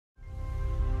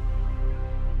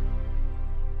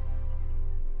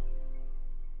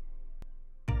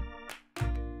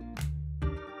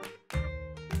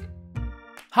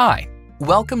Hi,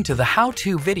 welcome to the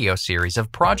how-to video series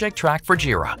of Projectrak for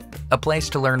Jira, a place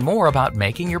to learn more about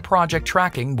making your project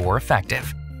tracking more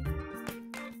effective.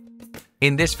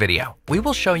 In this video, we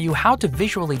will show you how to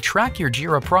visually track your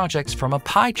Jira projects from a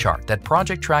pie chart that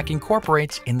Projectrak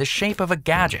incorporates in the shape of a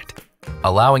gadget,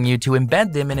 allowing you to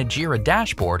embed them in a Jira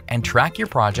dashboard and track your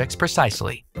projects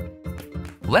precisely.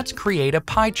 Let's create a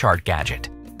pie chart gadget.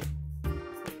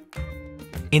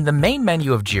 In the main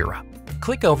menu of Jira,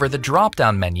 click over the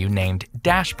drop-down menu named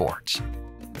Dashboards.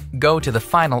 Go to the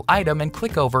final item and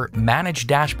click over Manage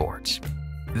Dashboards.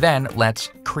 Then let's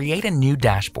create a new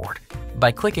dashboard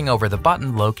by clicking over the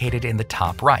button located in the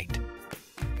top right.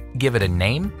 Give it a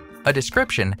name, a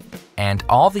description, and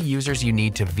all the users you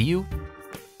need to view,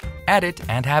 edit,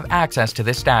 and have access to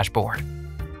this dashboard.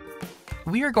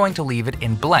 We are going to leave it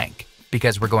in blank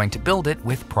because we're going to build it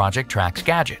with Projectrak's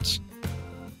gadgets.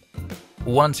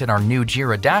 Once in our new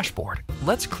Jira dashboard,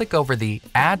 let's click over the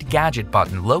Add Gadget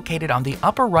button located on the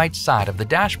upper right side of the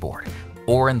dashboard,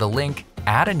 or in the link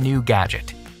Add a New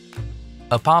Gadget.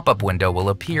 A pop-up window will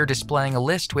appear displaying a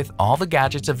list with all the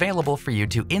gadgets available for you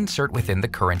to insert within the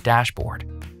current dashboard.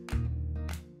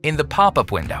 In the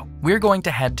pop-up window, we're going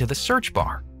to head to the search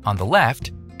bar on the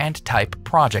left and type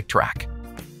Projectrak.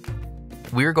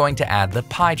 We're going to add the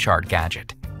pie chart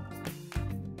gadget.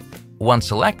 Once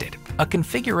selected, a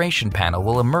configuration panel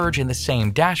will emerge in the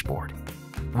same dashboard.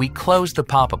 We close the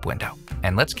pop-up window,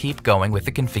 and let's keep going with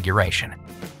the configuration.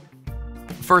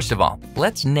 First of all,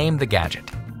 let's name the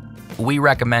gadget. We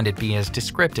recommend it be as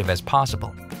descriptive as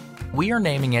possible. We are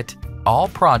naming it All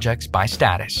Projects by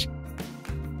Status.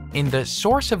 In the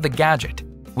source of the gadget,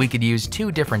 we could use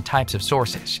two different types of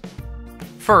sources.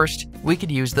 First, we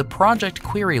could use the project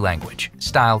query language,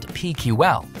 styled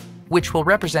PQL, which will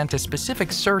represent a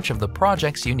specific search of the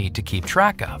projects you need to keep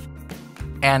track of,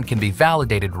 and can be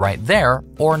validated right there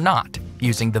or not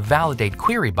using the Validate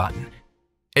Query button.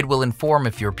 It will inform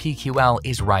if your PQL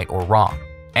is right or wrong.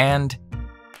 And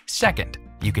second,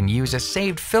 you can use a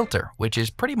saved filter, which is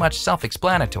pretty much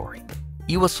self-explanatory.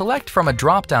 You will select from a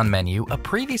drop-down menu a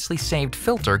previously saved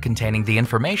filter containing the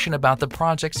information about the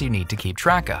projects you need to keep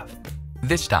track of.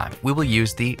 This time, we will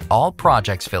use the All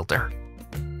Projects filter.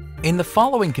 In the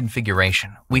following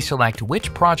configuration, we select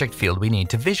which project field we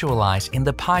need to visualize in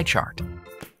the pie chart.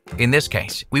 In this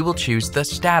case, we will choose the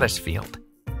status field.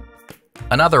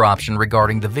 Another option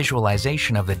regarding the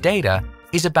visualization of the data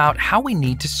is about how we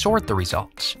need to sort the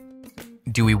results.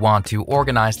 Do we want to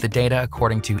organize the data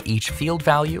according to each field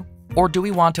value, or do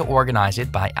we want to organize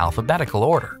it by alphabetical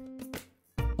order?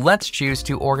 Let's choose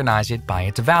to organize it by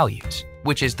its values,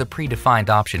 which is the predefined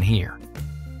option here.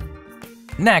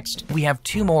 Next, we have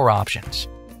two more options.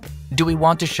 Do we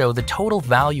want to show the total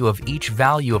value of each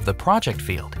value of the project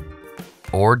field?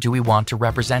 Or do we want to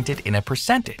represent it in a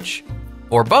percentage?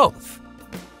 Or both?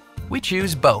 We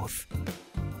choose both.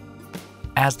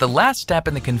 As the last step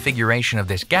in the configuration of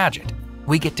this gadget,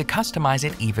 we get to customize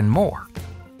it even more.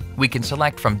 We can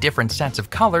select from different sets of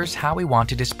colors how we want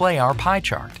to display our pie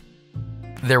chart.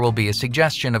 There will be a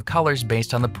suggestion of colors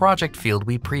based on the project field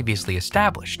we previously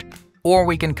established, or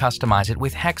we can customize it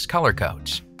with hex color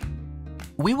codes.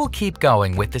 We will keep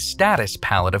going with the status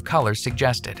palette of colors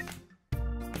suggested.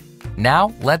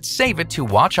 Now, let's save it to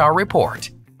watch our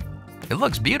report. It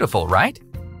looks beautiful, right?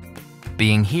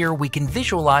 Being here, we can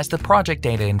visualize the project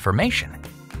data information.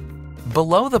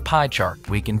 Below the pie chart,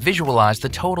 we can visualize the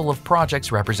total of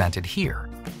projects represented here.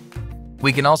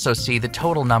 We can also see the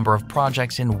total number of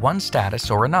projects in one status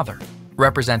or another,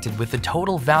 represented with the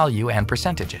total value and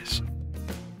percentages.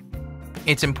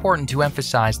 It's important to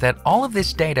emphasize that all of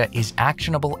this data is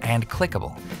actionable and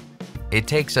clickable. It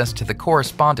takes us to the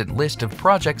correspondent list of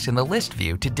projects in the list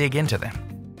view to dig into them.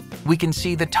 We can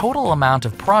see the total amount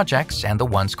of projects and the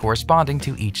ones corresponding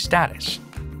to each status.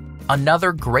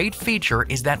 Another great feature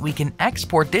is that we can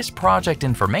export this project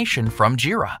information from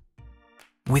Jira.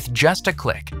 With just a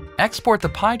click, export the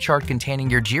pie chart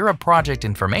containing your Jira project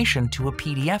information to a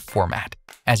PDF format,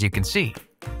 as you can see.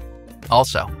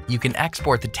 Also, you can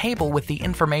export the table with the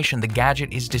information the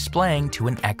gadget is displaying to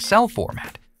an Excel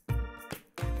format,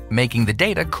 making the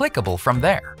data clickable from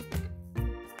there.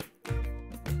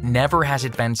 Never has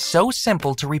it been so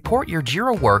simple to report your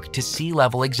Jira work to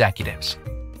C-level executives.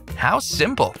 How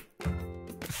simple!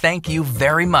 Thank you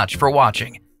very much for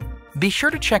watching. Be sure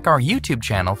to check our YouTube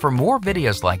channel for more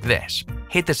videos like this,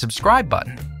 hit the subscribe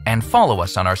button, and follow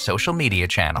us on our social media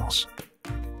channels.